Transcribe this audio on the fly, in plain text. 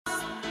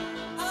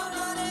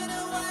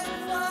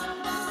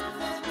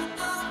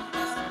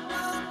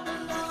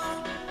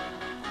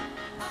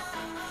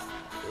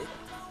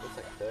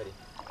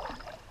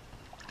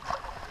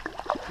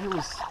It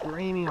was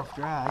screaming off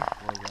drag.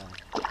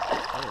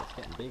 Oh, it's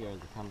getting bigger as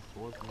it comes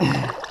towards me.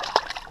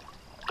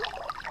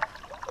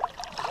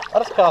 I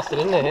just cast it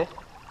in there.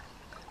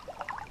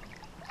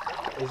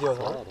 Is yours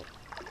on?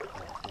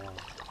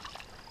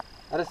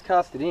 I just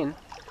cast it in,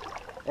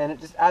 and it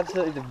just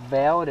absolutely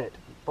devoured it.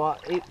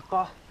 But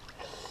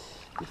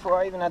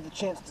before I even had the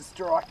chance to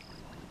strike,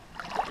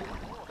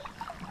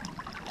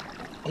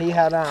 he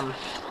had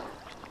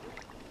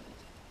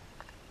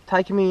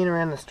taken me in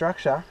around the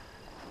structure.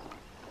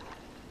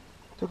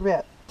 Took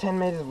about 10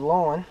 metres of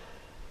line.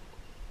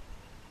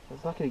 I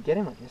was lucky to get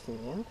him, I guess,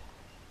 in the end.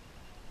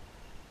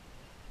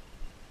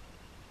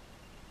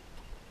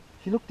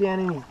 If you look down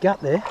in his gut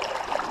there,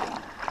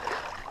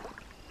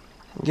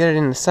 get it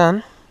in the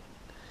sun,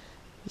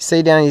 you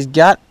see down his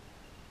gut,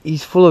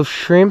 he's full of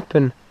shrimp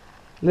and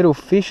little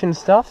fish and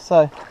stuff.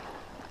 So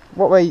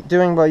what we're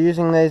doing by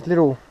using these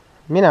little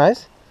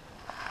minnows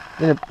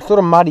in a sort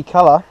of muddy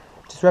colour,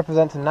 just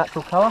represents a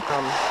natural colour.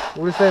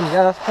 We'll just let him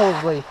go. That's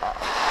probably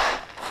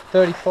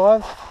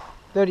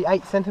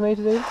 38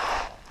 centimetres even.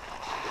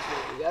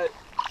 There we go.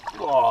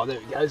 Oh, there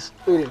he goes.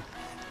 Look at him.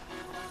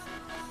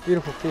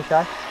 Beautiful fish,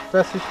 eh?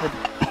 First fish for the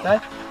day.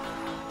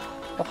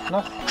 Oh,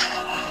 nice.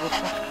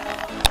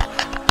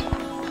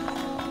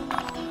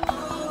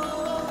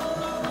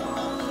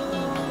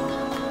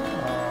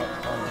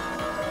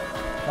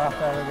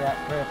 Cast over about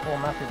 3 or 4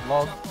 massive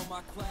logs.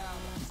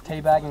 Just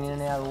teabagging in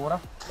and out of the water.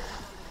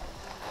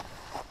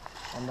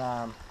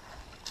 And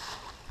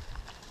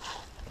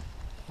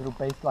little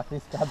beast like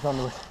this grabs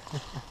onto it.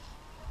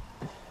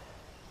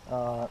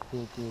 Oh, that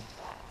feels good.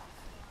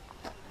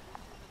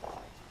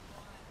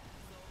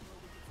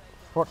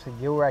 Just watch the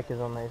gill rakers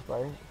on these,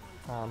 buddy.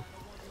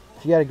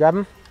 If you go to grab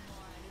them,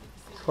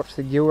 just watch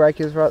the gill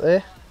rakers right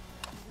there.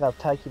 They'll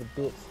take you to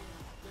bits.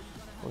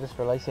 We'll just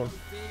release him.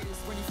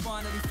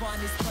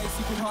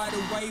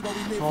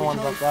 Small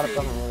ones like that, it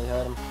doesn't really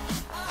hurt them.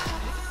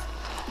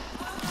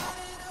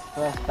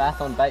 First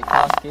bass on bait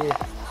cast gear.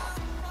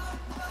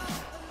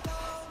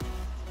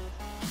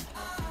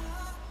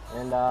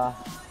 And yeah,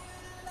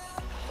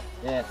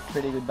 it's a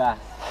pretty good bass.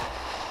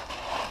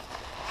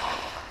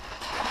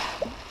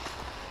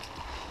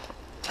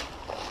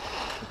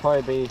 It'll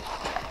probably be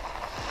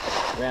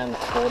around the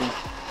 40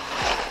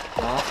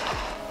 mark.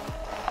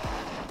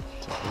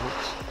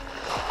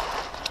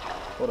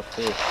 What a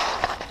fish.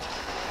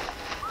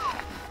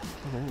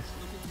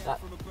 That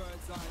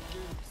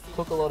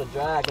took a lot of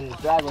drag, and the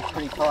drag was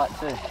pretty tight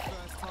too.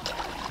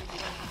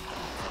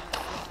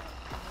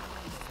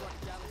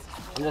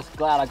 I'm just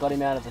glad I got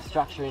him out of the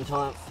structure in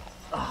time.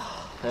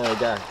 Oh, there we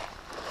go.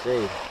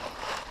 Gee,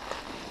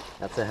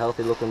 that's a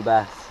healthy looking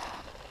bass.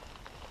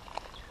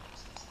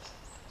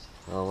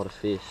 Oh, what a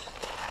fish.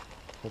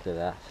 Look at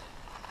that.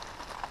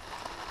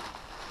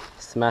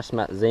 Smash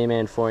Mat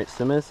Z-Man 4-inch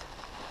swimmers.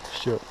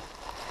 Sure.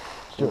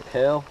 Sure.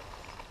 Pearl.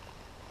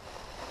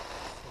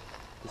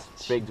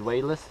 This rigged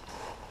weedless.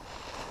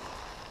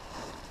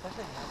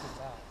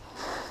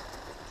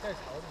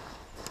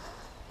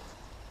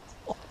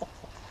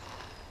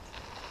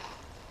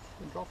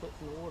 Drop it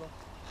in the water.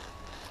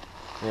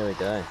 There we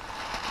go.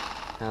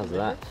 How's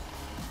that?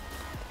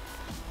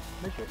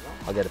 Measure it,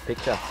 right? I'll get a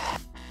picture.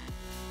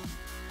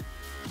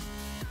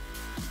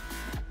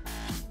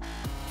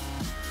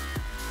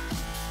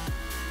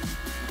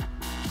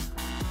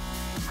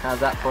 How's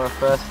that for a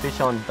first fish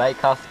on bait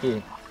cast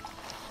gear?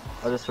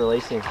 I'll just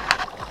release him.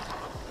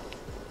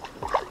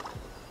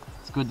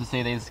 It's good to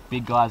see these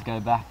big guys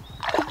go back.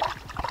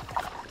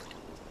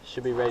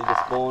 Should be ready to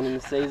spawn in the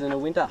season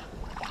of winter.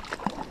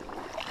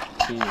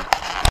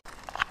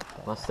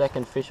 My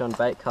second fish on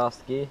bait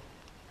cast gear.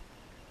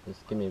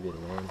 Just give me a bit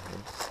of land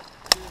here.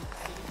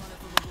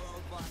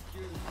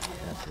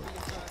 That's it.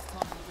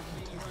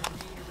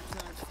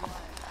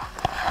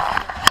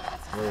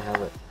 There you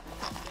have it.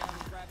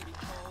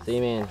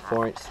 Z-Man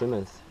 4-inch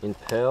swimmers in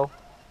pearl.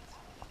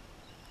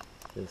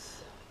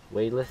 It's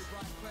weedless.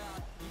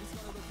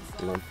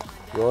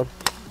 Rod.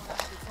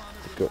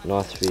 It's got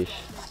nice fish.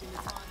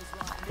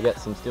 We get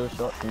some still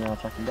shots and then I'll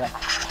chuck him back.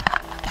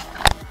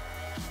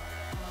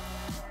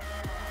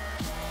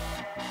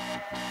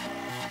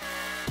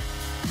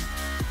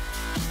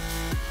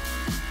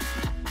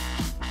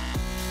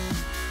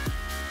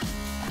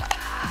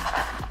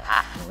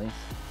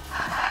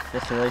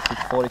 Just released this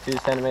 42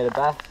 centimetre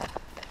bass.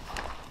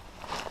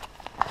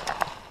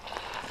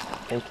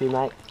 Thank you,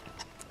 mate.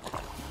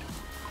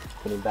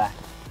 Put him back.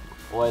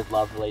 Always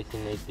love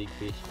releasing these big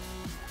fish.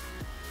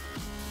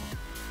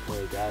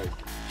 There he goes.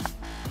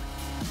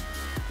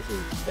 This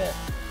is the best.